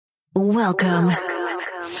Welcome.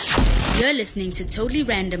 You're listening to Totally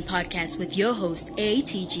Random Podcast with your host,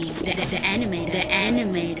 ATG, the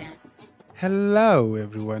animator. Hello,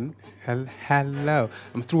 everyone. Hello.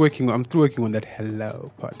 I'm still working on that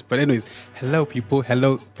hello part. But anyways, hello, people.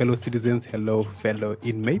 Hello, fellow citizens. Hello, fellow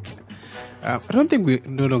inmates. I don't think we're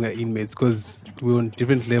no longer inmates because we're on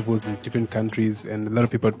different levels in different countries, and a lot of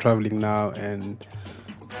people are traveling now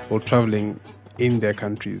or traveling in their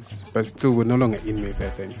countries. But still, we're no longer inmates,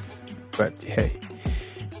 I think. But hey,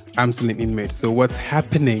 I'm still an inmate. So what's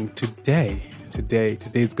happening today?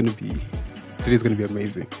 Today's gonna be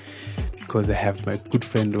amazing. Because I have my good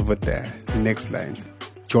friend over there, next line,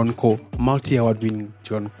 John Cole, multi-award winning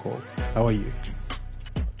John Cole. How are you?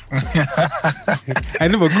 I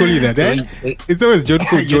never call you that, eh? It's always John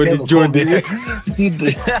Cole, John.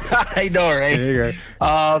 I know, right? There you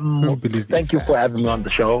go. Thank you for having me on the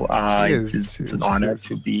show. Yes, it's an honor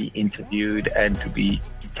to be interviewed and to be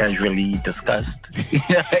casually discussed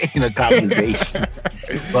in a conversation.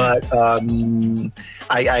 But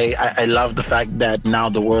I love the fact that now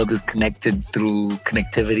the world is connected through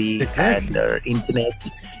connectivity and internet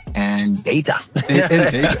and data.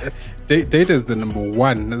 and data is the number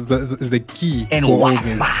one. Is the key and for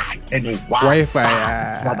Wi-Fi. all this. And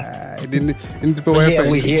Wi-Fi. In the Wi-Fi.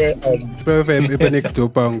 We hear. Next to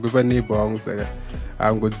I'm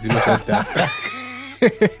going to see that.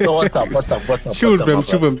 So what's up?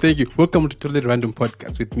 Shubham, thank you. Welcome to Totally Random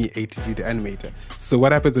Podcast with me, ATG, the animator. So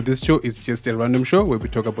what happens with this show is just a random show where we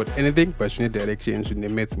talk about anything, but you need direction, you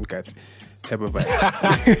need some cat type of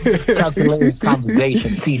vibe. Calculated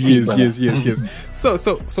conversation. Yes. So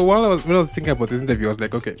when I was thinking about this interview, I was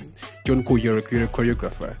like, okay, John Cole, you're a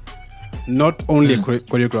choreographer. Not only a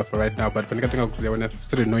choreographer right now, but when I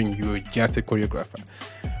started knowing you were just a choreographer,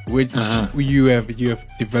 which you have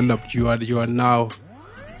developed.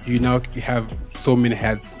 You now have so many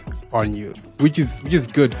hats on you, which is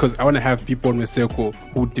good because I want to have people in my circle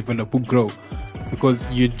who develop, who grow, because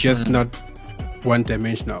you're just not one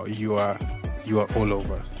dimensional. You are all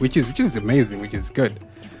over, which is amazing, which is good.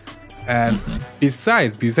 And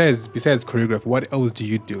besides choreography, what else do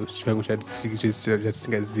you do? Just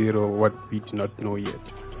sing at zero, what we do not know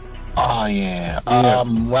yet. Oh yeah.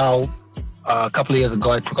 Well, a couple of years ago,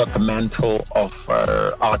 I took up the mantle of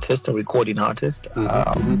artist, a recording artist.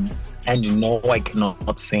 And you know I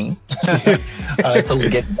cannot sing. So we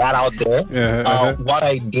get that out there. What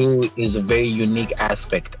I do is a very unique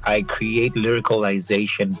aspect. I create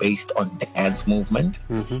lyricalization based on dance movement,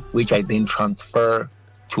 which I then transfer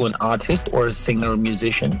to an artist or a singer or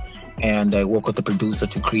musician. And I work with the producer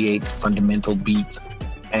to create fundamental beats.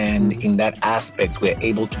 And in that aspect, we're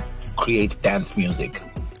able to create dance music.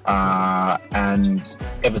 And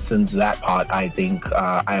ever since that part, I think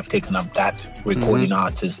I have taken up that recording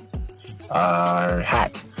artist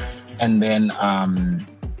hat. And then on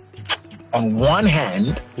one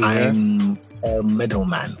hand, I'm a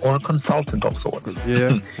middleman or a consultant of sorts.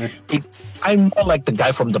 Yeah. I'm more like the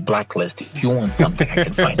guy from the Blacklist. If you want something, I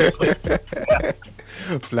can find it for you.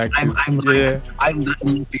 Blacklist. I'm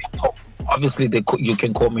obviously, you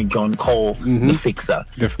can call me John Cole, the fixer.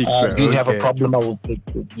 The fixer. Do you have a problem? I will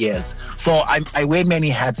fix it. Yes. So I wear many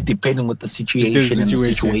hats depending with the situation and the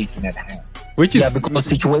situation at hand. Because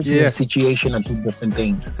situation are two different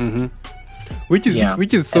things. Which is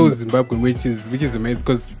so Zimbabwean, which is amazing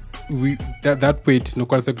because that way no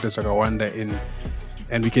consequence wonder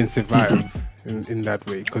and we can survive in that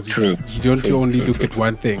way because you don't only look at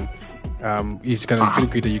one thing. Each kind of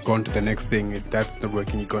circuit, you go on to the next thing. If that's not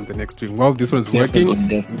working, you go on to the next thing. Well, this one's working.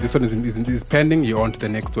 This one is pending. You're on to the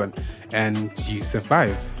next one, and you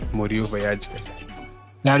survive. Morio Voyage.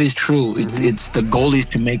 That is true. It's the goal is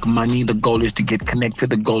to make money. The goal is to get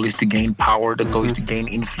connected. The goal is to gain power. The goal is to gain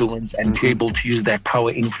influence and to be able to use that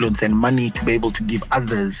power, influence, and money to be able to give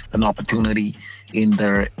others an opportunity in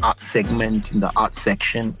their art segment, in the art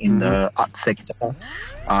section, in the art sector,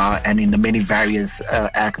 and in the many various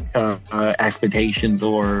expectations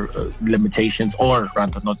or limitations, or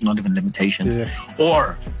rather not even limitations,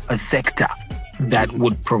 or a sector that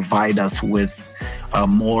would provide us with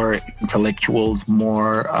more intellectuals,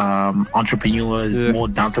 more entrepreneurs, more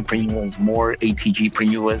dancerpreneurs, more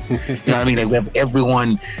ATGpreneurs. You know what I mean? Like we have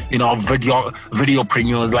everyone,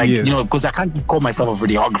 videopreneurs, because I can't just call myself a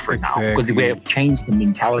videographer now because we have changed the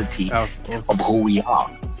mentality of who we are.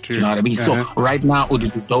 True. You know what I mean? So right now, it would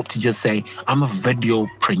be dope to just say, I'm a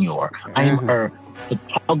videopreneur. I'm a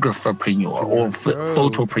photographerpreneur or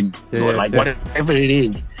photopreneur, whatever it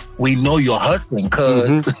is. We know you're hustling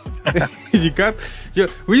because you got.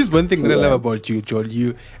 Which is one thing that I love about you,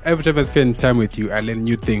 Joel. Every time I spend time with you, I learn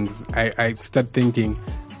new things. I start thinking,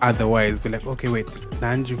 otherwise be like, okay, wait,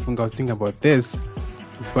 Nanji Funga, I was thinking about this.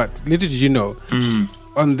 But little did you know,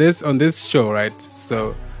 on this show, right?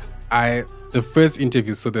 So the first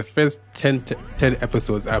interview, so the first 10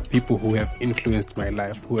 episodes are people who have influenced my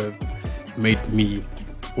life, who have made me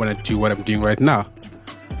want to do what I'm doing right now.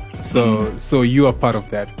 So you are part of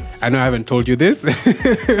that. I know I haven't told you this,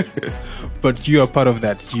 but you are part of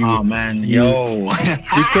that.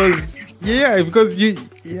 Because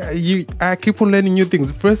I keep on learning new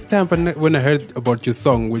things. First time when I heard about your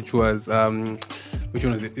song, which was which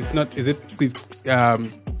one is it? It's not. Is it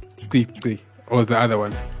or the other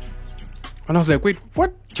one? And I was like, wait,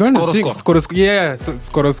 what? John is singing. Yeah,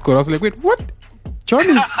 Skoro. I was like, wait, what? John is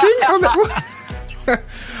singing. I was like, what?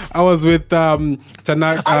 I was with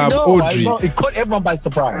Tanak, Audrey. I know. It caught everyone by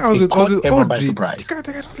surprise. I was with everyone by surprise. I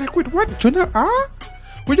was like, wait, what? Jonah?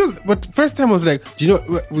 But first time I was like, do you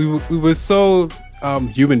know, we were so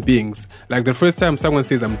human beings. Like the first time someone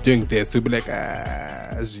says I'm doing this, we'll be like,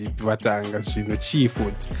 chief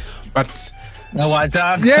food. But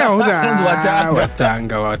Watanga. Yeah,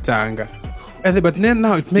 Watanga. But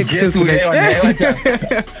now it makes sense.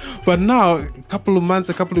 But now, a couple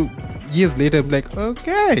of years later, I'm like,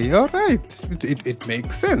 okay, all right, it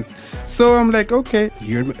makes sense. So I'm like, okay,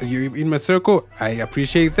 you're in my circle. I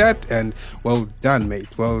appreciate that, and well done,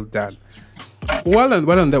 mate. Well done. Well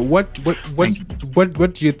on that.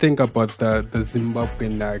 What do you think about the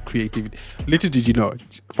Zimbabwean creativity? Little did you know.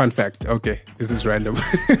 Fun fact. Okay, this is random.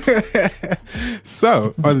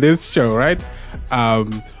 So on this show, right?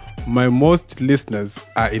 My most listeners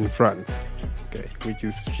are in France. Okay, which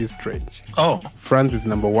is strange. Oh, France is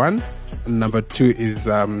number 1, number 2 is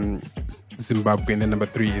Zimbabwe, and then number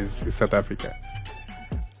 3 is South Africa.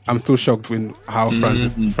 I'm still shocked when how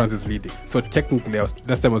France is leading. So technically,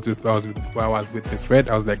 last time I was with Miss Red,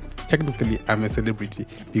 I was like, technically, I'm a celebrity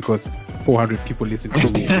because 400 people listen to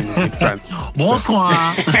me in France.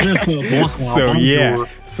 Bonsoir.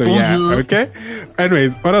 So yeah, okay.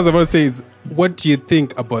 Anyways, what I was about to say is, what do you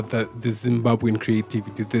think about the Zimbabwean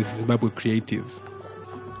creativity, the Zimbabwe creatives?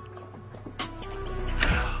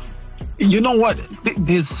 You know what?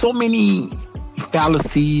 There's so many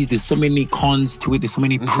fallacies, there's so many cons to it, there's so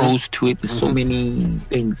many pros to it, there's so many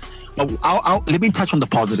things. But let me touch on the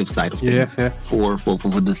positive side of things for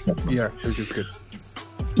this segment. Yeah, which is good.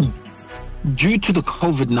 Due to the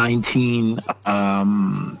COVID-19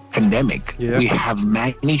 pandemic, we have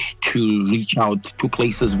managed to reach out to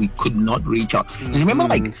places we could not reach out. Remember,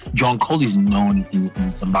 like, John Cole is known in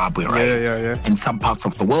Zimbabwe, right? Yeah. In some parts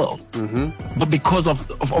of the world. But because of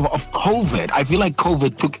COVID, I feel like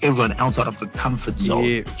COVID took everyone outside of the comfort zone.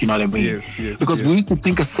 Yes, you know what I mean? Yes, because we used to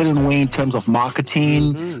think a certain way in terms of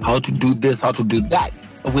marketing, how to do this, how to do that.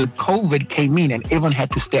 When COVID came in and everyone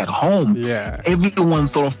had to stay at home, everyone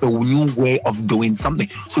thought of a new way of doing something.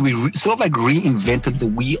 So we sort of like reinvented the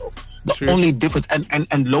wheel. The only difference,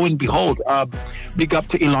 and lo and behold, big up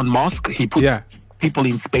to Elon Musk. He puts people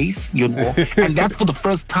in space, you know, and that's for the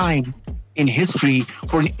first time in history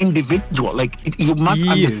for an individual. Like, you must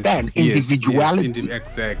understand, individuality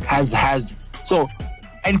has so.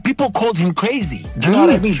 And people called him crazy. Do you know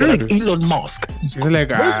what I mean? Like Elon Musk. You're like,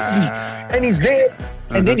 crazy. And he's there.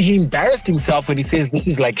 And then he embarrassed himself when he says this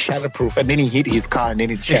is like shatterproof. And then he hit his car and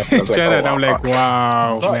then it's shattered. I'm like,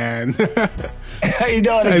 wow, man. You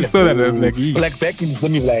know what I mean? I saw that. I was like, like back in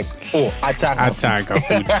Zim, like, Atanga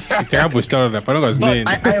foods. But I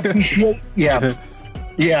appreciate,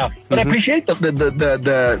 but I appreciate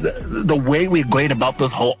the way we're going about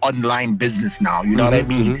this whole online business now. You know what I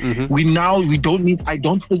mean? I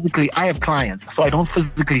don't physically, I have clients, so I don't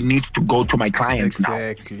physically need to go to my clients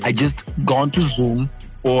now. I just go onto Zoom,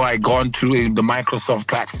 or I go onto the Microsoft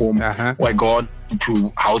platform, or I go on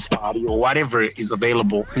to House Party or whatever is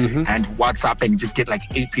available, and WhatsApp, and just get like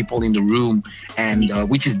 8 people in the room, and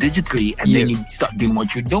which is digitally, and then you start doing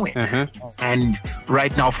what you're doing. And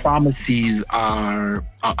right now, pharmacies are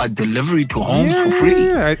a delivery to homes for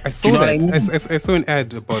free. I saw that. I saw an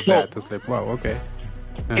ad about that. I was like, wow, okay.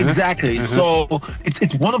 Exactly. So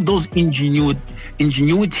it's one of those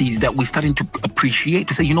ingenuities that we're starting to appreciate,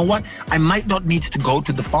 to say, you know what, I might not need to go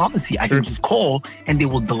to the pharmacy. I can just call and they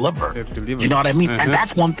will deliver. You know what I mean? And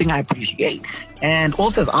that's one thing I appreciate. And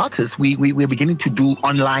also as artists, we're beginning to do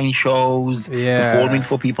online shows, performing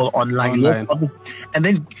for people online. And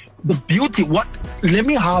then the beauty, let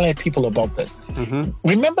me highlight people about this.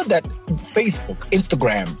 Remember that Facebook,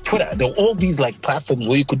 Instagram, Twitter, there are all these like platforms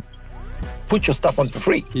where you could put your stuff on for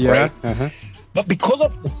free, right? But because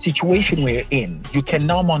of the situation we're in, you can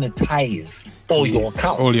now monetize all your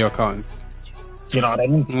accounts. You know what I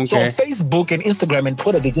mean? So Facebook and Instagram and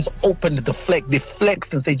Twitter, they just opened they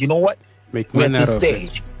flexed and said, you know what? We're at this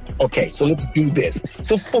stage. Okay, so let's do this.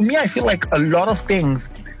 So for me, I feel like a lot of things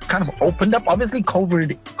kind of opened up. Obviously,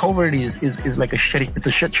 COVID is like a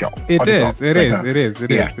shit show. It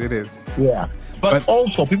is. Yeah. But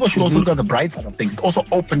also, people should also look at the bright side of things. It also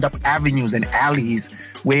opened up avenues and alleys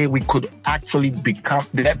where we could actually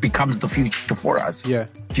that becomes the future for us. Yeah.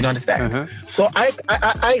 Do you understand? So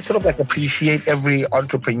I sort of like appreciate every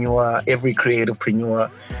entrepreneur, every creativepreneur,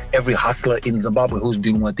 every hustler in Zimbabwe who's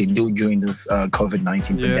doing what they do during this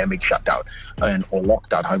COVID-19 pandemic shutdown or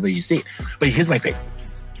lockdown, however you see it. But here's my thing.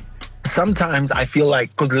 Sometimes I feel like,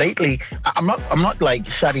 because lately I'm not like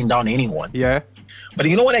shutting down anyone. Yeah. But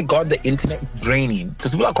you know when I got the internet draining,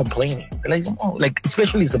 because people are complaining, like,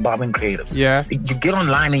 especially Zimbabwean creatives. Yeah. You get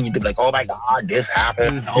online and you be like, oh my God, this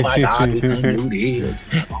happened. Oh my God, we can do this.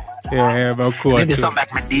 Yeah, but cool. Then there's something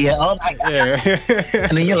like Medea. Oh my God. Yeah.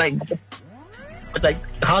 And then you're like, but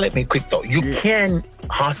like, holler at me quick though. You can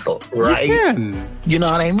hustle, right? You can. You know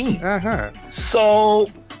what I mean? So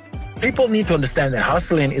people need to understand that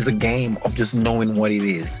hustling is a game of just knowing what it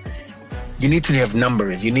is. You need to have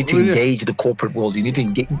numbers. You need to engage the corporate world. You need to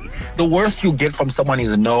engage. The worst you get from someone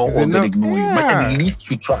is a no or they ignore you. But at least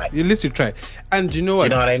you try. At least you try. And you know what? You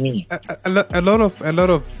know what I mean? A lot of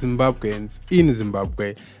Zimbabweans in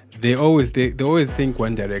Zimbabwe, they always think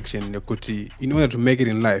one direction. In order to make it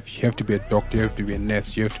in life, you have to be a doctor, you have to be a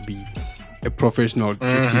nurse, you have to be a professional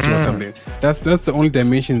teacher or something. That's the only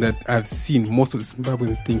dimension that I've seen most of the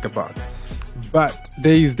Zimbabweans think about. But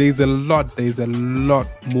there's a lot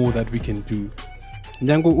more that we can do.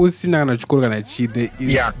 There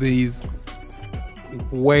is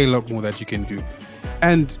way a lot more that you can do,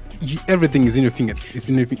 and everything is in your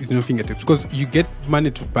fingertips because you get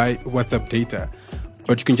money to buy WhatsApp data,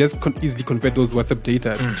 but you can just easily convert those WhatsApp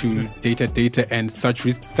data to data and start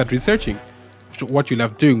researching what you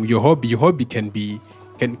love doing. Your hobby can be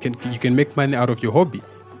you can make money out of your hobby.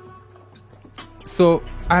 So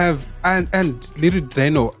I have and little did I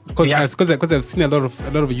know because I've seen a lot of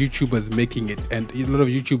YouTubers making it, and a lot of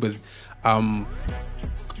YouTubers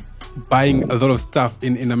buying a lot of stuff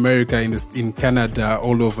in America, in Canada,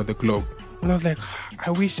 all over the globe. And I was like,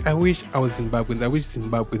 I wish I was Zimbabwean. I wish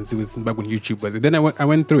Zimbabweans were Zimbabwean YouTubers. And then I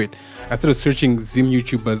went through it. I started searching Zim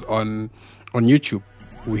YouTubers on YouTube.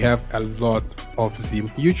 We have a lot of Zim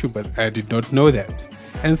YouTubers. I did not know that,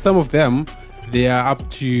 and some of them they are up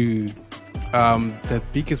to. The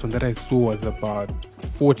biggest one that I saw was about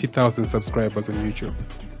 40,000 subscribers on YouTube.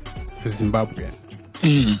 Zimbabwean.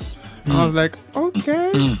 I was like,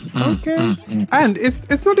 okay. And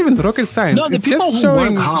it's not even rocket science. No, the it's people just who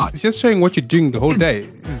work hard. It's just showing what you're doing the whole day.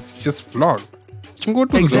 It's just vlog. You can go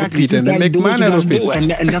to Exactly. and then make money out of it.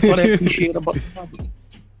 And that's what I appreciate about Zimbabwe.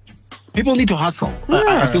 People need to hustle.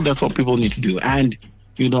 I feel that's what people need to do. And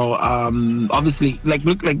obviously,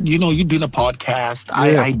 look, you're doing a podcast.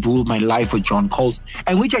 Yeah. I do my life with John Coles,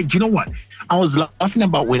 and which you know what? I was laughing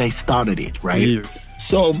about when I started it, right? Yes.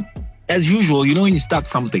 So, as usual, when you start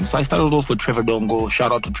something. So I started off with Trevor Dongo.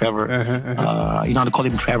 Shout out to Trevor. I call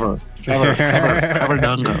him Trevor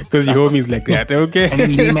Dongo. Because your homies like that, okay? And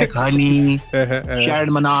then Lee McHoney, Sharon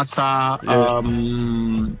Manata,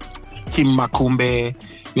 Kim Makumbe.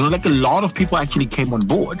 Like a lot of people actually came on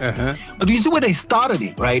board. But you see when I started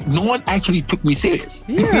it, right? No one actually took me serious.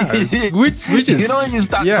 Yeah. which is... when you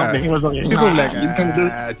start something, it was like... People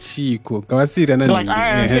like, Chico. Like, look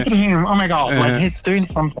at him. Oh my God. Like, he's doing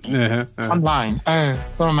something online. Oh,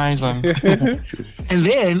 so amazing. And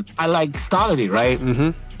then I started it, right?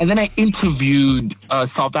 And then I interviewed a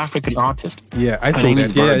South African artist. Yeah, I saw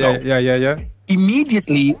that. Yeah.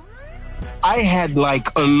 Immediately, I had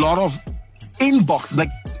a lot of inbox,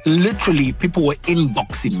 literally people were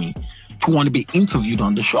inboxing me to want to be interviewed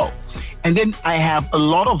on the show. And then I have a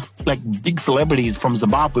lot of big celebrities from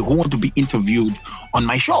Zimbabwe who want to be interviewed on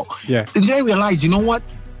my show. Yeah. And then I realized, you know what?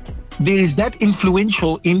 There is that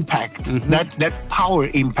influential impact, that power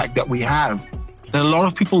impact that we have that a lot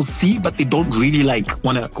of people see, but they don't really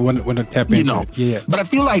want to tap into it. Yeah. But I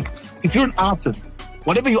feel like if you're an artist,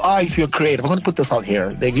 whatever you are, if you're creative, I'm going to put this out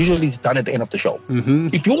here. They're usually done at the end of the show.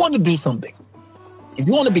 If you want to do something, if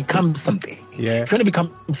you want to become something, if you want to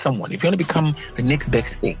become someone, if you want to become the next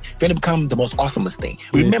best thing, if you want to become the most awesomest thing,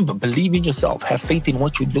 remember, believe in yourself, have faith in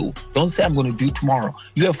what you do. Don't say, I'm going to do tomorrow.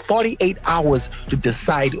 You have 48 hours to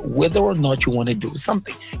decide whether or not you want to do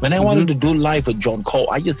something. When I wanted to do live with John Cole,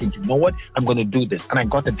 I just said, you know what? I'm going to do this. And I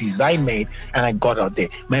got the design made and I got out there.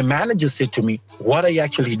 My manager said to me, what are you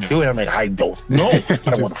actually doing? I'm like, I don't know.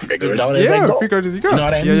 But I want to figure it out as I go. Figure it as you go. You know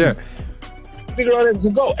what I mean? Yeah. figure out as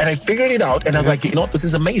you go. And I figured it out, and I was like, you know what, this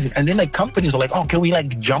is amazing. And then like companies were like, oh, can we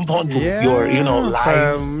like jump onto your, you know,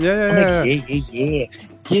 live? I'm like, yeah.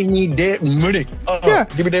 Give me that money.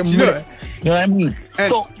 Give me that money. You know what I mean?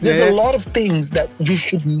 So there's a lot of things that you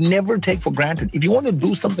should never take for granted. If you want to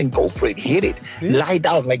do something, go for it. Hit it. Lie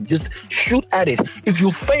down. Like just shoot at it. If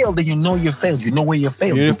you fail, then you know you failed. You know where you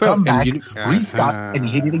failed. You come back, restart, and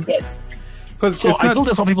hit it again. So I feel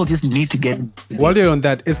that some people just need to get. While you're on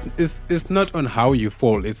that, it's not on how you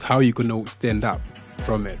fall. It's how you're gonna stand up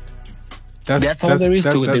from it. That's all there is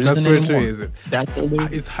to it. That's where it is. That's all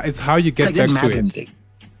there is. It's how you get back to it.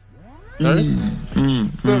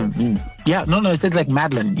 Yeah, no, it says like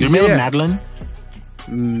Madeline. You remember Madeline?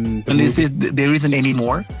 And they say there isn't any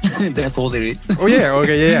more. That's all there is. Oh yeah,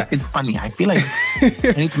 okay, yeah. It's funny. I feel like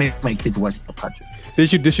I need to make my kids watch the project. They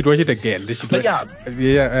should watch it again. They should.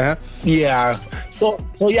 Yeah. So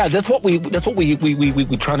yeah, that's what we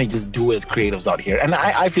trying to just do as creatives out here. And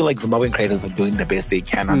I feel like Zimbabwean creators are doing the best they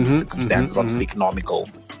can under the circumstances, obviously economical,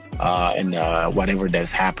 and whatever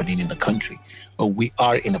that's happening in the country. But we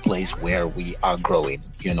are in a place where we are growing.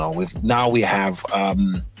 You know, we have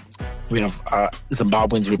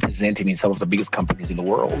Zimbabweans representing in some of the biggest companies in the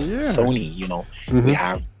world. Sony, you know, we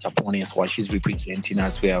have Japones, what she's representing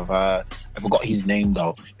us. We have I forgot his name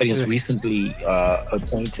though, but he's recently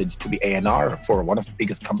appointed to be A&R for one of the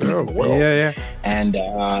biggest companies in the world. And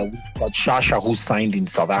we've got Shasha, who's signed in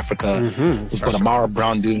South Africa. We've got Amara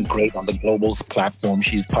Brown doing great on the Globals platform.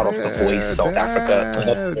 She's part of The Voice South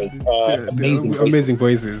Africa. Amazing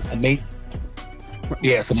voices.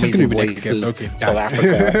 Yes, amazing voices. South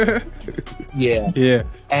Africa. Yeah.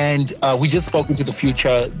 And we just spoke into the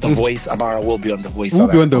future. The Voice, Amara will be on The Voice. We'll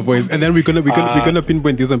be on The Voice, and then we're gonna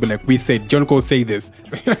pinpoint this and be like, we said, John Cole say this.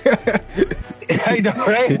 I know,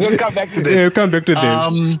 right? We'll come back to this. Yeah, we'll come back to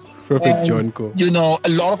this. Perfect, John Cole. You know, a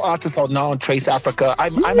lot of artists are now on Trace Africa.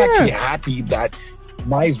 I'm actually happy that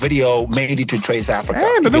my video made it to Trace Africa.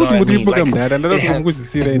 Yeah, but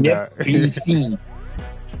been seen.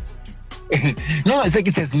 No, it's like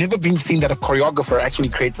it has never been seen that a choreographer actually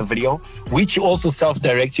creates a video, which you also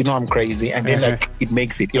self-direct. You know, I'm crazy, and then like it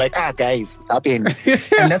makes it. You're like, guys, it's happening,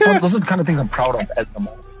 and those are the kind of things I'm proud of at the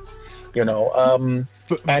moment. You know,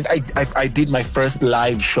 and I did my first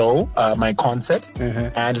live show, my concert,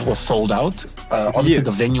 and it was sold out. Obviously,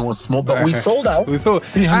 the venue was small, but we sold out.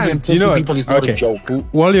 350 people is not a joke.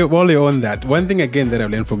 While you're on that, one thing again that I've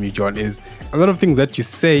learned from you, John, is a lot of things that you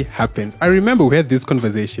say happen. I remember we had this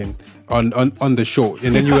conversation on the show,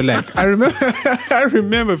 and then you were like, I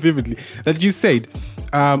remember vividly that you said,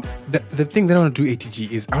 the thing that I want to do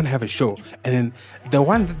ATG is I want to have a show, and then the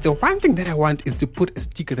one thing that I want is to put a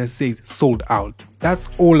sticker that says sold out. That's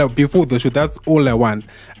all before the show. That's all I want.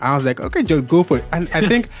 I was like, okay, John, go for it. And I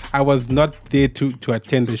think I was not there to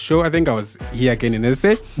attend the show. I think I was here again in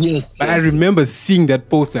SA. Yes. But I remember seeing that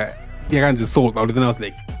poster. The guns is sold out. And then I was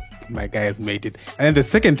like, my guy has made it. And then the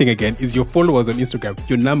second thing again is your followers on Instagram.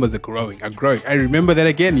 Your numbers are growing. I remember that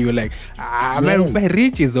again. You were like, my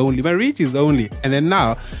reach is only. And then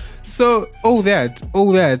now, so all that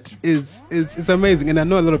is amazing. And I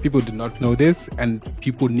know a lot of people do not know this, and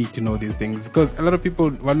people need to know these things, because a lot of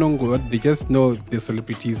people, they just know the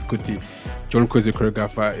celebrities. Kuti, John Cole is a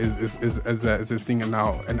choreographer, is a singer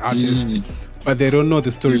now, an artist. But they don't know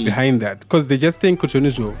the story behind that, because they just think you've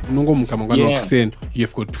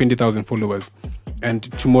got 20,000 followers and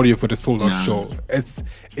tomorrow you've got a sold out show.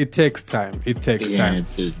 It takes time. Time.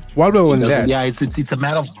 While we're on that, it's a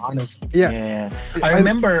matter of honesty. I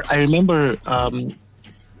remember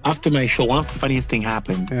after my show, one of the funniest thing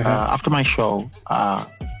happened. After my show,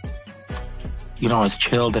 you know, I was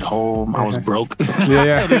chilled at home. I was broke.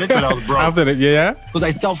 I was broke. After that, because I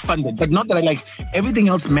self-funded, but not that I like everything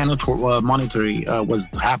else. Monetary was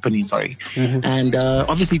happening. Sorry, and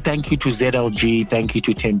obviously, thank you to ZLG. Thank you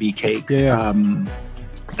to 10B Cakes.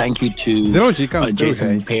 Thank you to ZLG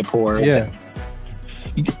Jason Paper.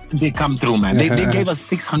 They come through, man. They gave us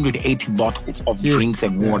 680 bottles of drinks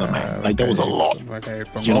and water, man. Like that was a lot.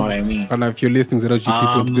 You know what I mean? And if you're listening, ZLG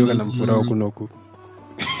people,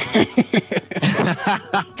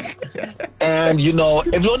 and you know,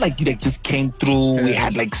 everyone like just came through. We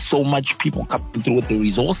had like so much people coming through with the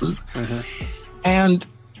resources. And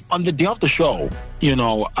on the day of the show, you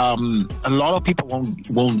know, a lot of people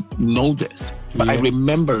won't know this, but I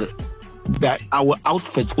remember that our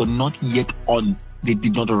outfits were not yet on. They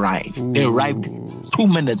did not arrive. They arrived 2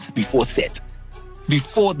 minutes before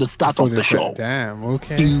the start of the show. Damn,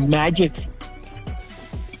 okay. Imagine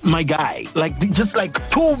my guy. Like just like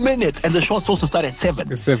 2 minutes, and the show's supposed to start at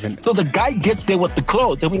 7. It's 7. So the guy gets there with the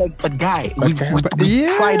clothes, and we're like, "But guy, we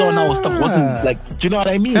yeah. tried on our stuff. Wasn't like, do you know what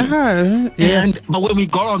I mean?" Yeah. But when we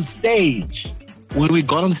got on stage,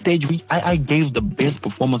 I gave the best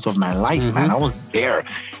performance of my life, man. I was there,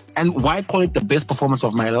 and why call it the best performance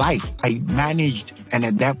of my life? I managed, and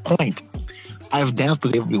at that point, I've danced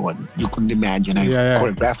with everyone you couldn't imagine. I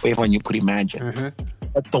choreographed for everyone you could imagine.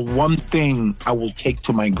 But the one thing I will take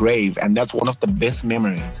to my grave, and that's one of the best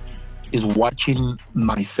memories, is watching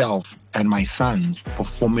myself and my sons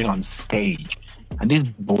performing on stage. And these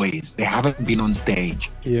boys, they haven't been on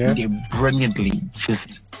stage. Yeah. They brilliantly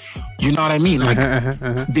just, you know what I mean? Like,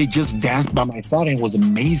 they just danced by my side, and it was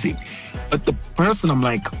amazing. But the person, I'm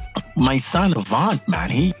like, my son, Avant, man,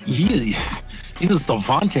 he's a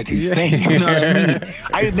savant at his thing. You know what I mean?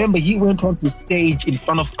 I remember he went onto stage in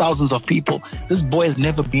front of thousands of people. This boy has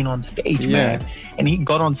never been on stage, man. And he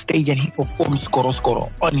got on stage and he performed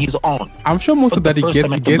Skoro on his own. I'm sure most of that he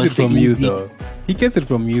gets it from you, though. He gets it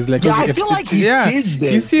from you. He's like, I feel like he sees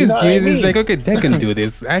this. He sees you. He's like, okay, they can do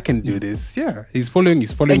this. I can do this. Yeah. He's following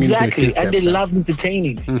exactly. And they love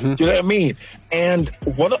entertaining. Do you know what I mean? And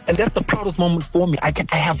that's the proudest moment for me. I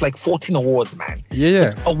have like 14 awards, man.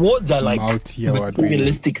 Yeah. Awards are like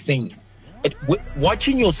materialistic things.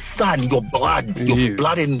 Watching your son, your blood,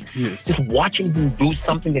 and just watching him do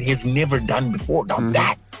something that he's never done before. Now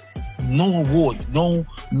that, no award, no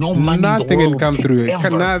money. Nothing in the world can come through it.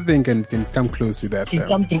 ever. Nothing can come close to that.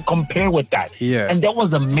 Can compare with that. Yeah. And that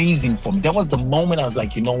was amazing for me. That was the moment I was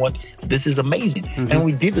like, you know what? This is amazing. And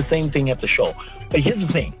we did the same thing at the show. But here's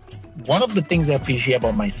the thing. One of the things I appreciate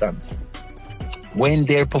about my sons, when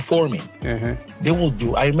they're performing, they will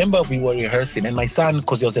do. I remember we were rehearsing, and my son,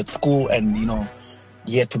 because he was at school, and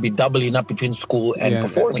he had to be doubling up between school and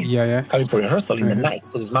performing. Coming for rehearsal in the night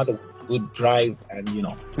because his mother would drive, and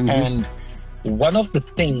And one of the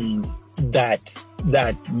things that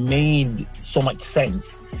made so much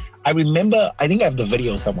sense, I remember. I think I have the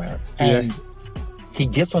video somewhere, and he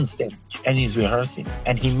gets on stage and he's rehearsing,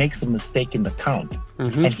 and he makes a mistake in the count,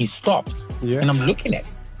 and he stops. And I'm looking at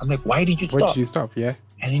him. I'm like, why did you stop? Why did you stop? Yeah.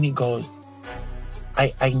 And then he goes,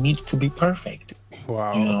 I need to be perfect.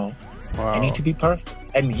 Wow. I need to be perfect.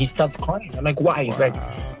 And he starts crying. I'm like, why? He's like,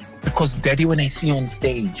 because Daddy, when I see you on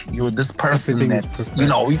stage, you're this person that,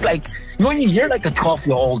 he's like, when you hear like a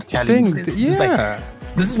 12-year-old telling you this, it's like,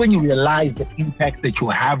 this is when you realize the impact that you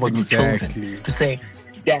have on your children. To say,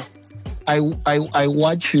 Dad, I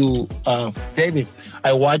watch you, David,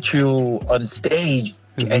 I watch you on stage,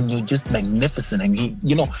 and you're just magnificent. And he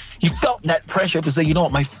felt that pressure to say,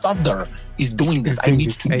 my father is doing this. I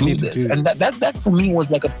need to do this. And that for me was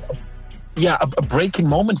like a breaking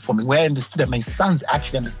moment for me, where I understood that my sons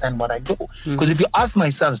actually understand what I do. Because if you ask my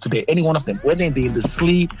sons today, any one of them, whether they're in the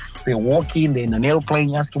sleep, they're walking, they're in an airplane,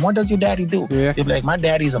 you ask them, what does your daddy do? They're like, my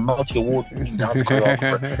daddy is a multi-award dance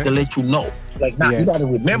choreographer. They'll let you know. Like, you gotta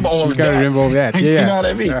remember all of that. You gotta remember all that. You know what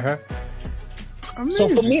I mean? So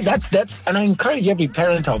for me, that's, and I encourage every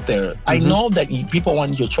parent out there. I know that people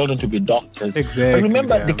want your children to be doctors. Exactly. But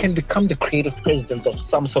remember, they can become the creative presidents of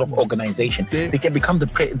some sort of organization. They can become the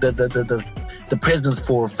presidents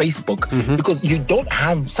for Facebook, because you don't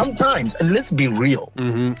have sometimes. And let's be real.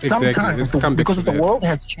 Sometimes because the world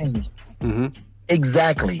has changed.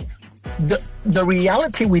 Exactly. The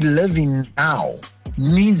reality we live in now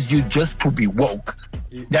needs you just to be woke.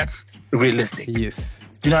 That's realistic. Yes.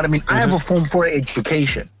 Do you know what I mean? I have a form for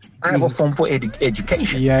education. I have a form for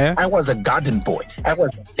education. I was a garden boy. I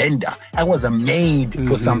was a vendor. I was a maid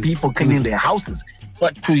for some people cleaning their houses.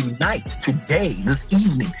 But tonight, today, this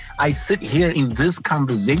evening, I sit here in this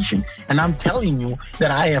conversation, and I'm telling you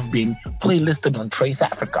that I have been playlisted on Trace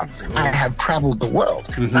Africa. I have traveled the world.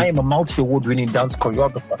 I am a multi-award winning dance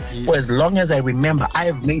choreographer. For as long as I remember, I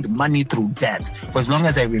have made money through dance. For as long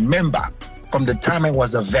as I remember, from the time I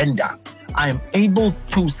was a vendor, I am able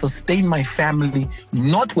to sustain my family,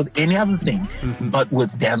 not with any other thing, but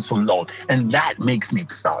with dance alone. And that makes me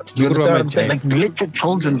proud. Do you understand what I'm saying? Like, let your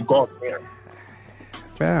children go there.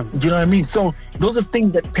 Do you know what I mean? So those are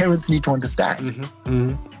things that parents need to understand.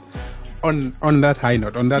 On that high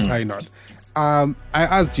note, I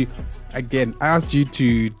asked you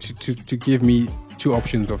to give me 2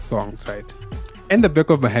 options of songs, right? In the back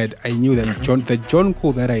of my head, I knew that John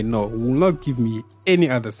Cole that I know will not give me any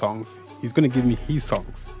other songs. He's going to give me his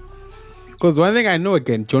songs. Because one thing I know,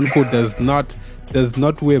 again, John Cole does not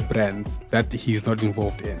wear brands that he's not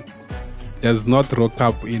involved in. Does not rock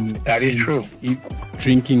up in... That is true.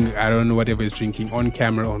 Drinking, I don't know, whatever he's drinking, on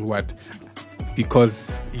camera, on what. Because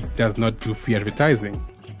he does not do free advertising.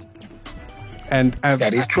 And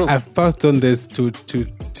that is true. I've first done this to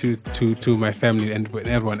to my family and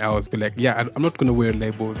everyone else, be like, yeah, I'm not gonna wear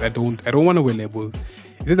labels. I don't want to wear labels.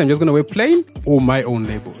 Is it I'm just gonna wear plain or my own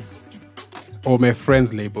labels or my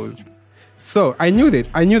friends' labels? So I knew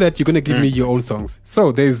that you're gonna give me your own songs.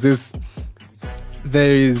 So the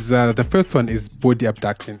first one is Body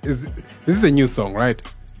Abduction. This is a new song, right?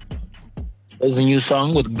 There's a new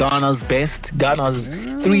song with Ghana's best, Ghana's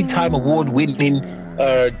 3-time award-winning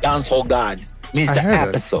dancehall god, Mr.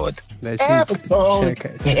 Episode. Episode.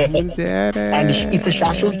 And it's a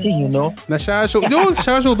Shasho thing, you know. The Shasho,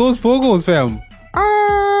 Shasho, those vocals, fam.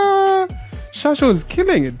 Shasho is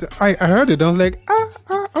killing it. I heard it. I was like,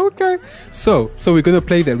 okay. So we're gonna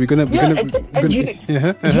play that. You know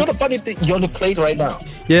the funny thing? You're gonna play it right now.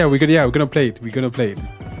 Yeah, we're gonna play it.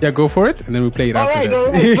 Yeah, go for it, and then we play it after that.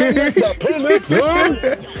 All right. Play this,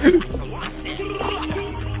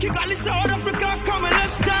 Kigali, South Africa, come and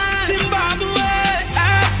let's dance. Zimbabwe,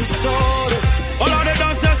 episode. All of the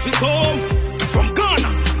dancers we come from Ghana.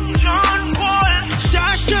 John Paul,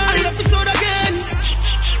 Shasha, episode again.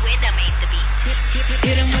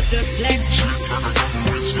 Hit him with the flex.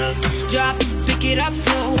 Drop, pick it up,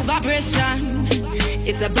 slow vibration.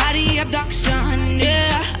 It's a body abduction,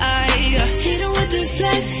 yeah. Hit him with the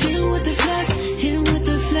flex, hit him with the flex, hit him with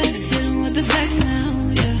the flex, hit him with the flex now,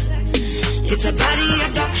 yeah. It's a body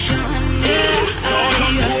abduction, yeah.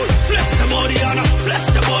 Bless the body on her, bless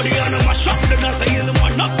the body on her. Mash up the dance, I hear the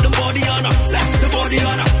one up the body on her. Bless the body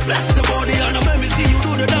on her, bless the body on her. Let me see you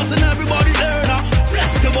do the dance and everybody learn her.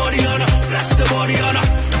 Bless the body on her, bless the body on her.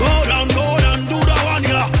 Go down, do the one,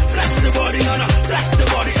 yeah. Bless the body on her, bless the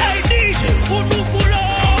body. Hey DJ, pull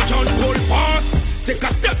up, John Cole pass. Take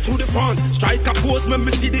a step to the front, strike a pose, let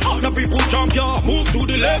me see the other people jump, yeah. Move to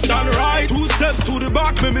the left and right, 2 steps to the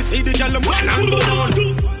back, let me see the gentleman and go down.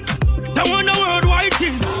 That one a worldwide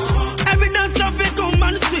thing. Evidence of it come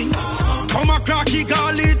and swing. Come a cracky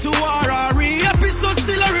Kigali to Harare. Episode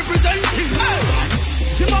still a representing.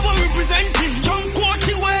 Zimbabwe representing. John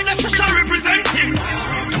Kochi where the Shasha representing.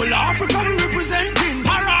 Well, Africa we representing.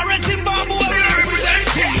 Harare, Zimbabwe we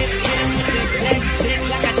representing. Flexing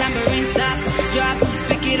like a tambourine stop. Drop,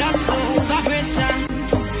 pick it up, slow vibration.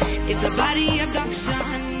 It's a body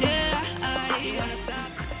abduction.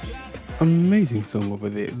 Amazing song over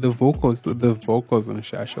there. The vocals on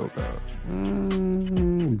Shasho, bro.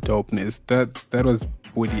 Dopeness. That was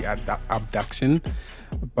Body Abduction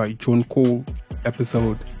by John Cole,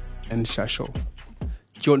 Episode, and Shasho.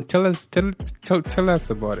 John, tell us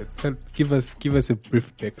about it. Give us a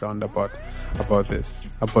brief background about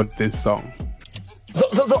this song.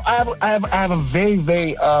 So I have a very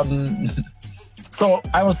very So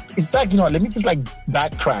I was, in fact, let me just like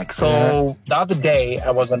backtrack. So the other day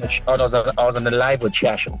I was on the live with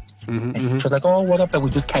Shasho, and she was like, "Oh, what up?" And we're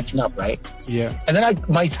just catching up, right? Yeah. And then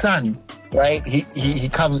my son, right? He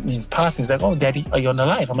comes, he's passing. He's like, "Oh, Daddy, are you on the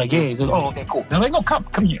live?" I'm like, "Yeah." He says, "Oh, okay, cool." And I'm like, "No, come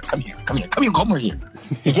here. Over here."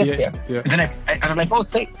 He gets there, and then I'm like, "Oh,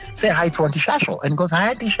 say hi to Auntie Shasho," and he goes, "Hi,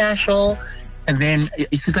 Auntie Shasho," and then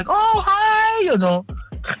he's like, "Oh, hi,"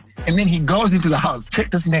 And then he goes into the house.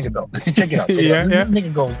 Check this nigga though. Check it out. This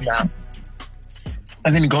nigga goes down.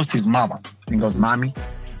 And then he goes to his mama. And he goes, "Mommy,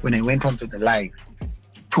 when I went onto the live,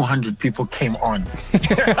 200 people came on."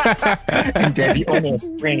 And Daddy only was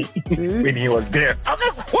 20 when he was there. I'm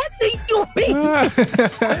like, "What do you mean?"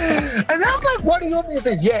 And I'm like, "What do you mean?" He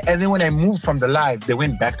says, "Yeah." And then when I moved from the live, they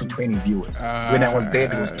went back to 20 viewers. When I was there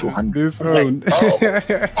was 200.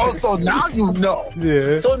 So now you know.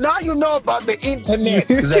 Yeah. So now you know about the internet.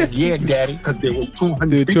 He's like, "Yeah, Daddy," because there was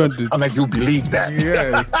 200 people. I'm like, "You believe that?"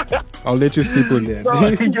 Yeah. I'll let you sleep on that. So,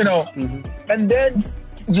 and then,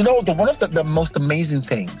 one of the most amazing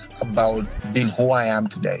things about being who I am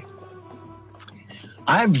today,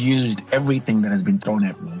 I've used everything that has been thrown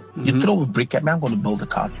at me. You throw a brick at me, I'm going to build a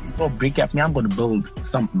castle. You throw a brick at me, I'm going to build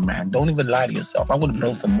something, man. Don't even lie to yourself. I'm going to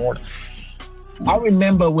build some more. I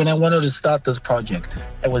remember when I wanted to start this project,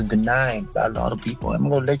 I was denied by a lot of people. I'm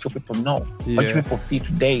going to let you people know. Yeah. What you people see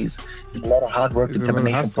today is a lot of hard work,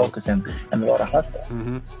 determination, focus, and a lot of hustle.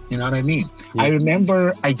 You know what I mean? Yeah. I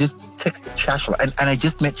remember I just texted Shasho, and I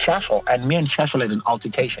just met Shasho, and me and Shasho had an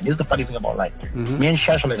altercation. Here's the funny thing about life. Me and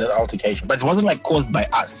Shasho had an altercation, but it wasn't like caused by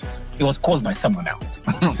us. It was caused by someone else.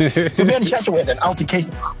 So me and Shasho had an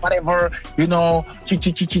altercation, whatever, You know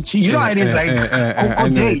how it is, like,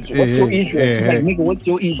 Dave, what's your issue? Like, nigga, what's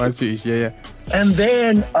your issue? Yeah. And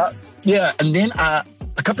then, a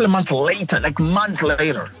couple of months later,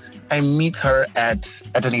 I meet her at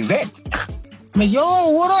an event. I'm like, "Yo,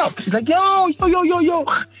 what up?" She's like, yo.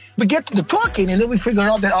 We get to the talking, and then we figure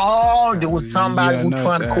out that, there was somebody who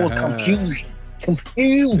trying to cause confusion.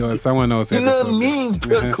 There was someone else. You know what I mean?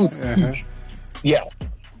 Confusion. Yeah.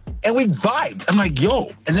 And we vibed. I'm like,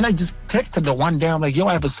 yo. And then I just texted her one day. I'm like, yo,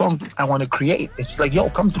 I have a song I want to create. And she's like, yo,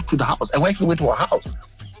 come to the house. And we actually went to her house.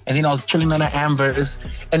 And then I was chilling on her Ambers.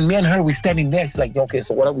 And me and her, we standing there. She's like, yo, okay,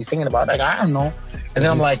 so what are we singing about? Like, I don't know. And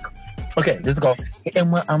then I'm like, okay, let's go.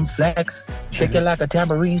 And when I'm flex, shake it like a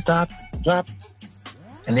tambourine, stop, drop.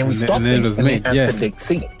 And then we stopped it. And then I said, like,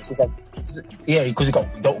 sing it. She's like, yeah, because you go,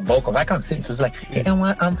 dope vocals. I can't sing. So it's like, and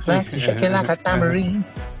when I'm flex, shake it like a tambourine.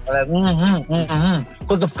 I'm like,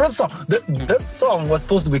 Because the first song, this song was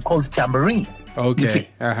supposed to be called Tambourine. Okay.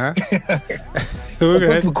 Supposed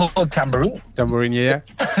to be called Tambourine. Tambourine, yeah.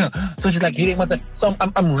 So she's like, hitting with the song.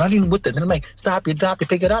 I'm running with it. And I'm like, stop, you drop, you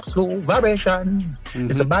pick it up, slow vibration.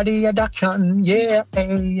 It's a body adduction, yeah.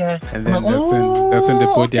 And then that's when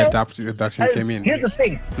the body adduction came in. Here's the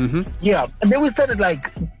thing. Yeah. And then we started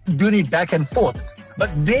like doing it back and forth. But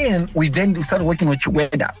then we started working with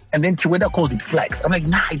Chiweda, and then Chiweda called it flex. I'm like,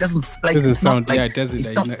 nah, it doesn't like. Doesn't sound. Like, yeah, it doesn't.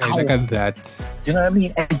 I look at that. You know what I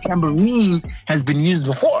mean? And tambourine has been used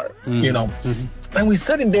before. You know, and we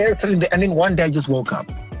sitting there, and then one day I just woke up,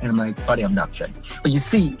 and I'm like, body abduction. But you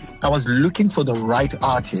see, I was looking for the right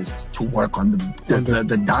artist to work on the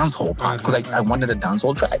dancehall part because I wanted a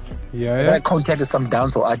dancehall track. Yeah. And I contacted some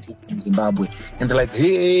dancehall artists in Zimbabwe, and they're like,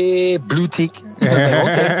 hey, blue tick. I was like,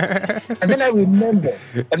 okay. And then I remember,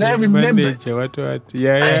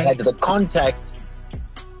 Yeah. I had the contact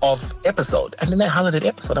of Episode, and then I hollered at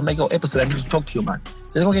Episode. I'm like, oh, Episode, I need to talk to you, man.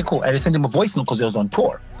 They're like, okay, cool. And I sent him a voice note because he was on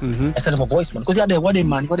tour. I sent him a voice note because yeah, what day,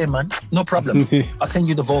 man? No problem. I'll send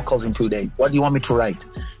you the vocals in 2 days. What do you want me to write?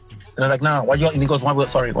 And I was like, no, what do you want? And he goes, what do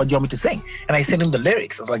you want me to sing? And I sent him the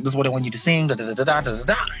lyrics. I was like, this is what I want you to sing. Da, da, da, da, da,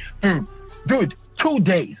 da, da. Dude, 2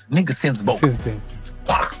 days, nigga sends vocals.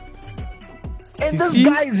 And this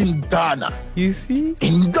guy's in Ghana. You see?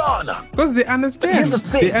 In Ghana. Because they understand.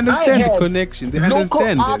 They understand the connection. They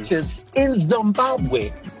understand local artists in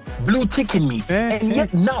Zimbabwe blue ticking me. And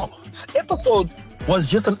yet now, Episode was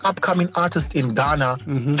just an upcoming artist in Ghana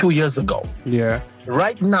 2 years ago. Yeah.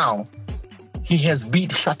 Right now, he has beat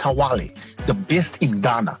Shatawale, the best in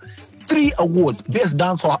Ghana. 3 awards: Best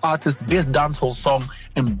Dancehall Artist, Best Dancehall Song,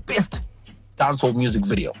 and Best Dancehall Music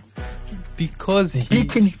Video. Because he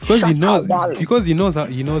knows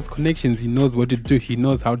connections, he knows what to do, he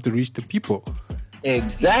knows how to reach the people.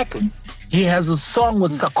 Exactly. He has a song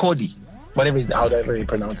with Sarkodie, however he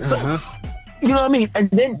pronounces it. So, you know what I mean? And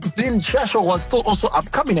then Shasha was still also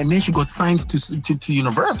upcoming, and then she got signed to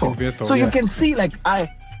Universal. So you can see, like,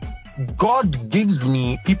 God gives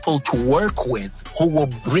me people to work with who will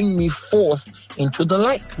bring me forth into the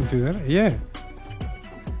light. Yeah.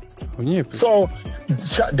 So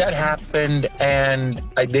that happened, and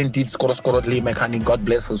I then did Skoro Lee Mechanic. God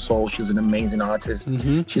bless her soul. She's an amazing artist.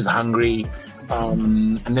 She's hungry.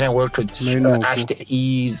 And then I worked with Ashton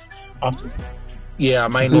Ease. My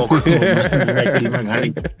no. And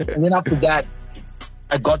then after that,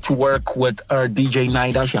 I got to work with DJ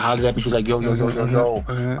Nida. She hollered at me. She's like, yo.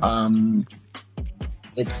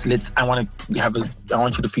 I want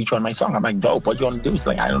you to feature on my song. I'm like, dope. What do you want to do? It's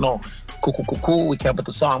like, I don't know. Cool. We came up with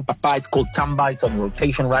the song. Papa, it's called Tamba. It's on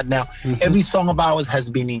rotation right now. Every song of ours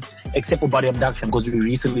has been in, except for Body Abduction, because we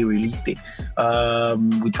recently released it.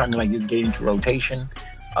 We're trying to just get into rotation.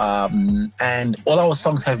 And all our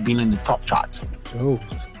songs have been in the top charts.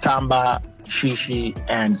 Tamba, Shishi,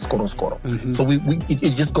 and Skoro. So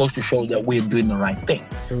it just goes to show that we're doing the right thing.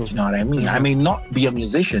 Do you know what I mean? I may not be a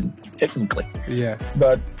musician technically,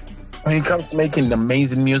 but when it comes to making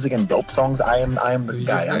amazing music and dope songs, I am the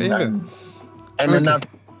guy.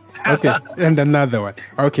 And another one.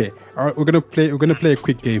 Okay, all right, we're gonna play a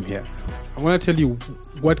quick game here. I want to tell you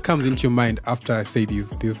what comes into your mind after I say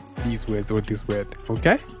these words or this word.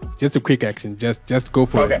 Okay, just a quick action. Just go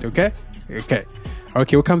for it. Okay.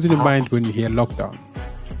 What comes in your mind when you hear lockdown?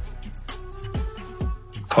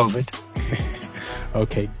 COVID.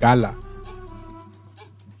 Okay, gala.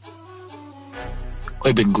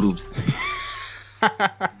 Urban groups.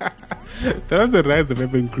 That was the rise of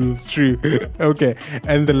urban groups, true. Okay,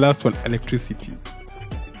 and the last one, electricity.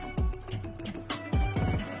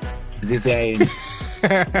 Is this a...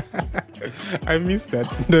 I missed that.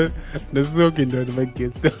 The slogan don't make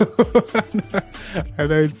it. I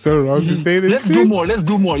know it's so wrong to say this. Let's do more. Let's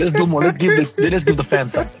give the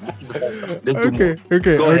fans something.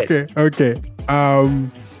 Okay.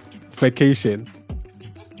 Vacation.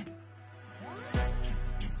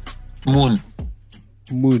 Moon.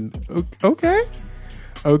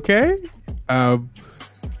 Okay.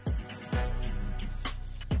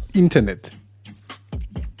 Internet.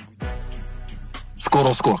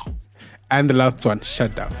 Score. And the last one,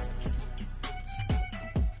 shutdown.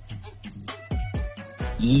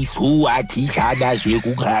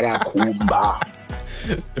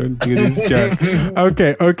 Don't do this, Jack.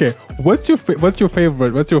 Okay. What's your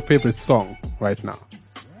favorite song right now?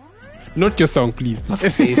 Not your song, please. My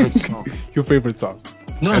favorite song. Your favorite song.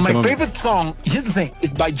 No, my favorite song, here's the thing,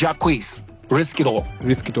 is by Jacquees. Risk It All.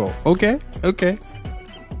 Risk It All. Okay.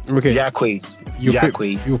 Jacquees.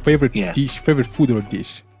 Your favorite Yeah. dish, favorite food or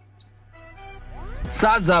dish?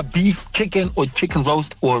 Sadza, beef, chicken, or chicken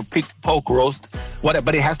roast, or pork roast, whatever.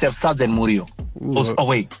 But it has to have sadza and murio.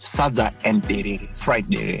 Wait, sadza and dere, fried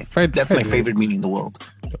dere. That's my favorite meal in the world.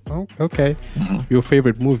 Oh, okay. Your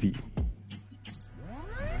favorite movie?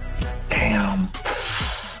 Damn.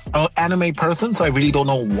 I'm an anime person, so I really don't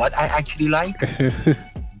know what I actually like.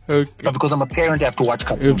 Okay. But because I'm a parent, I have to watch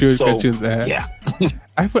cartoons. Yeah.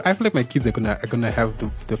 I feel like my kids are gonna have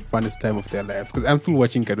the funnest time of their lives because I'm still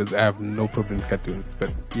watching cartoons. I have no problem with cartoons,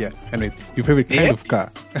 but yeah. Anyway, your favorite kind of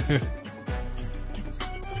car?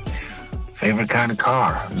 Favorite kind of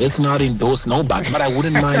car? Let's not endorse nobody, but I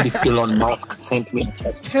wouldn't mind if Elon Musk sent me a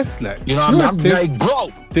Tesla. Tesla. You know, I'm like, bro.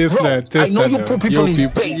 Tesla. I know you put people in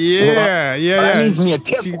space. Yeah. But I need me a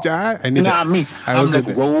Tesla. I'm like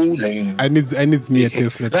rolling. I need me a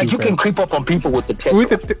Tesla. Like too, you can creep up on people with the Tesla. With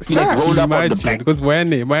the Tesla, like roll up on the back. Because why?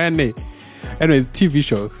 Anyways, TV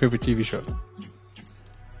show. Favorite TV show.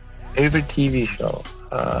 Favorite TV show.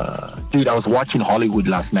 Dude, I was watching Hollywood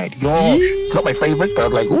last night. It's not my favorite, but I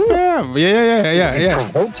was like, ooh. Yeah. It's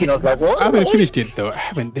provoking. I was like, what? I haven't finished it though. I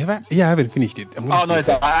haven't finished it.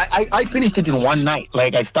 I finished it in one night.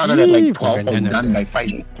 Like I started at like 12. I was done by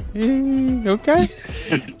Friday. Okay.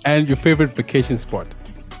 And your favorite vacation spot?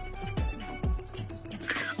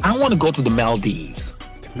 I want to go to the Maldives.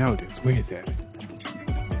 The Maldives. Where is that?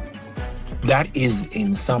 That is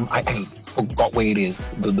in some. I forgot where it is.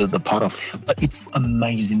 The part of, but it's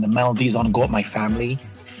amazing. The Maldives. I want to go with my family,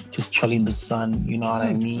 just chill in the sun. You know what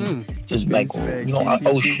I mean? Just like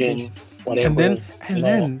ocean, whatever. And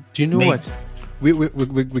then, do you know what?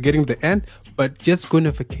 We're getting to the end, but just going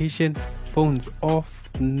on vacation, phones off,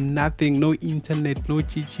 nothing, no internet, no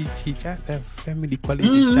chi, just have family quality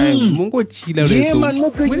time. Mungo chila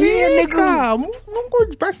Mungo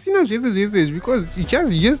basina Jesus because you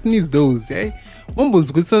just needs those, eh?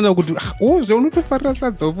 Because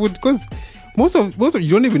most of you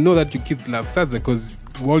don't even know that your kids love sadza because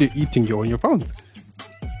while you're eating you're on your phones.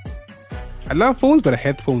 I love phones, but I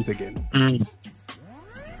hate phones again.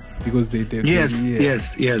 Because they yes.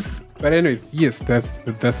 But anyways, yes, that's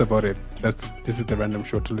about it. This is the random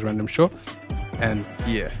show, to the random show. And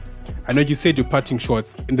yeah, I know you said you're parting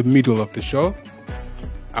shots in the middle of the show.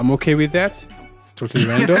 I'm okay with that. It's totally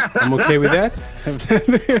random. I'm okay with that.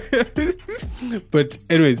 But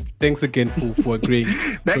anyways, thanks again for agreeing.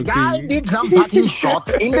 The guy did some parting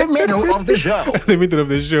shots in the middle of the show. In the middle of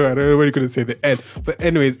the show. I don't know what you're gonna say at the end. But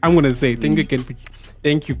anyways, I'm gonna say thank you again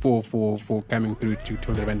thank you for coming through to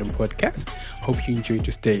the Random Podcast. Hope you enjoyed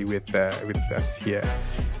your stay with us here.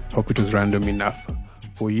 Hope it was random enough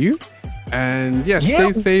for you. And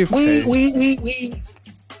stay safe.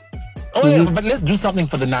 But let's do something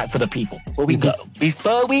for the night for the people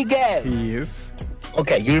before we go. Yes.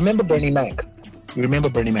 Okay, you remember Bernie Mac?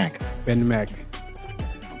 Bernie Mac?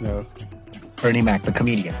 No. Bernie Mac, the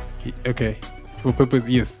comedian. Okay. For purpose,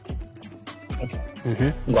 yes.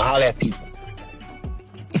 Okay. Go holler at people.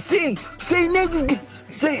 See, niggas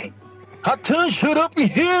say, I turn shit up in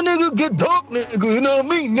here, nigga, get dark, nigga, you know what I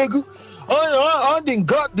mean, nigga? I done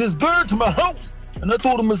got this girl to my house, and I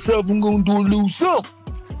thought to myself, I'm gonna do a little something.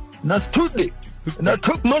 And that's Tuesday. And I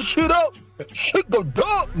took my shit up. Shit go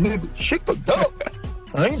dark, nigga. Shit go dark.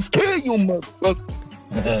 I ain't scared, you motherfuckers.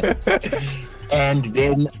 and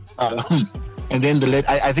then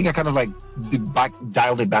I think I kind of like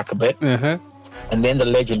dialed it back a bit. And then the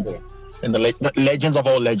legendary. And the legends of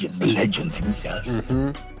all legends. The legends himself.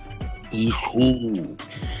 Isso.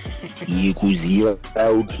 E cozinha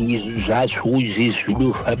o que já surge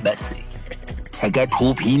no Habasi. I got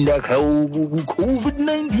hope in the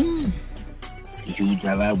COVID-19. You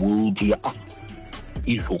never will be up.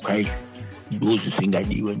 It's okay. Those things I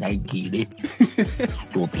do when I get it.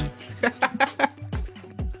 Stop it.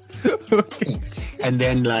 Okay. And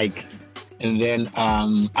then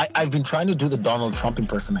I've been trying to do the Donald Trump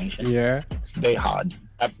impersonation. Yeah. It's very hard.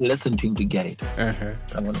 I've listened to him to get it. I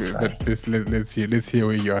want to try. Let's hear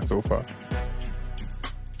where you are so far.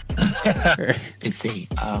 Let's see.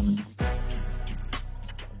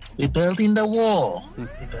 We're building the wall.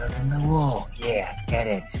 Yeah, get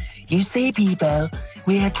it. You see, people,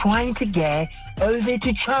 we are trying to get over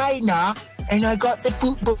to China, and I got the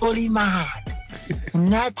football in my hand. I'm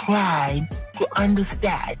not trying to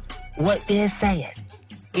understand what they're saying.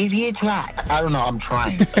 If you try, I don't know. I'm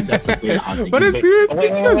trying. That's a bit hard. But it's serious.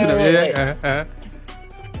 Wait. Yeah.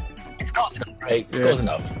 It's close enough, right? It's Yeah. close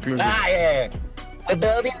enough. Close Yeah. We're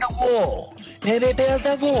building the wall. When we build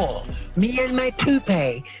the wall, me and my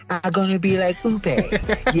toupee are gonna be like Upe.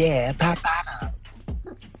 Yeah, Papa.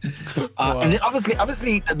 And then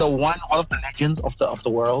obviously, the one of the legends of the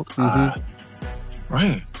world.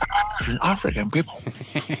 Right, as African people,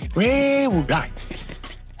 we would like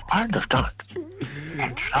understand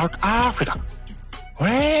in South Africa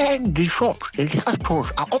when the shops, the liquor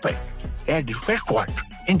stores are open, they're the first ones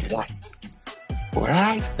in the line.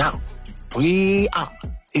 Right now, we are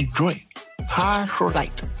enjoying partial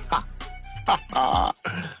light.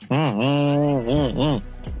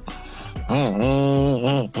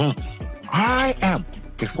 I am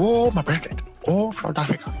the former president of South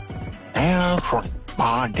Africa, Nelson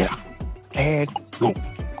Mandela. Take look.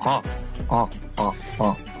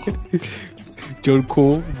 John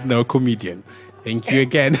Cole, now comedian. Thank you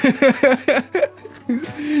again.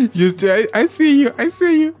 I see you.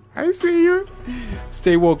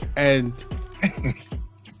 Stay woke and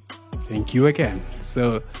thank you again.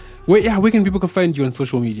 So, where can people find you on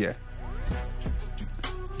social media?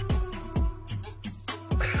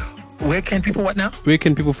 Where can people what now? Where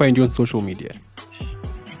can people find you on social media?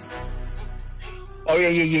 Oh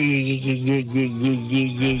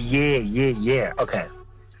yeah. Okay.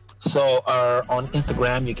 So on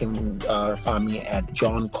Instagram you can find me at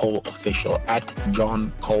John Cole Official, at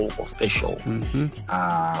John Cole Official.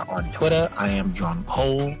 On Twitter I am John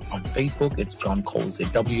Cole. On Facebook it's John Cole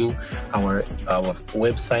ZW. Our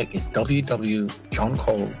website is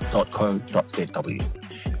www.johncole.co.zw.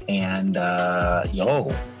 And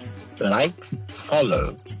like,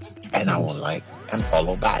 follow, and I will like and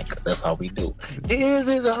follow back. That's how we do. This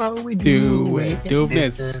is how we do it.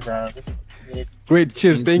 This is how we do it. Great,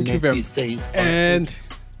 cheers. Thank you very much. And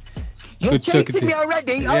you're chasing me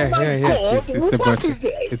already. Oh my God! What is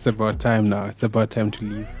this? It's about time now. It's about time to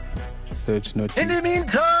leave. So it's not. In the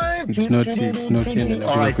meantime, it's not.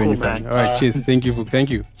 All right, cool, man. All right, cheers. Thank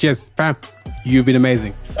you. Cheers, Pam. You've been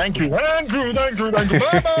amazing. Thank you.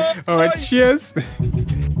 Bye-bye. All right, cheers.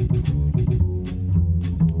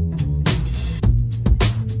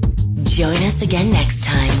 Join us again next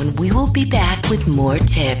time when we will be back with more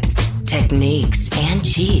tips, techniques, and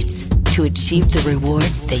cheats to achieve the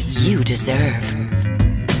rewards that you deserve.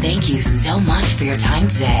 Thank you so much for your time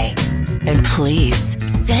today. And please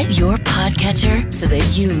set your podcatcher so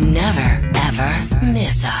that you never, ever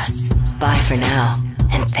miss us. Bye for now.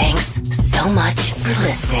 And thanks so much for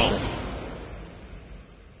listening.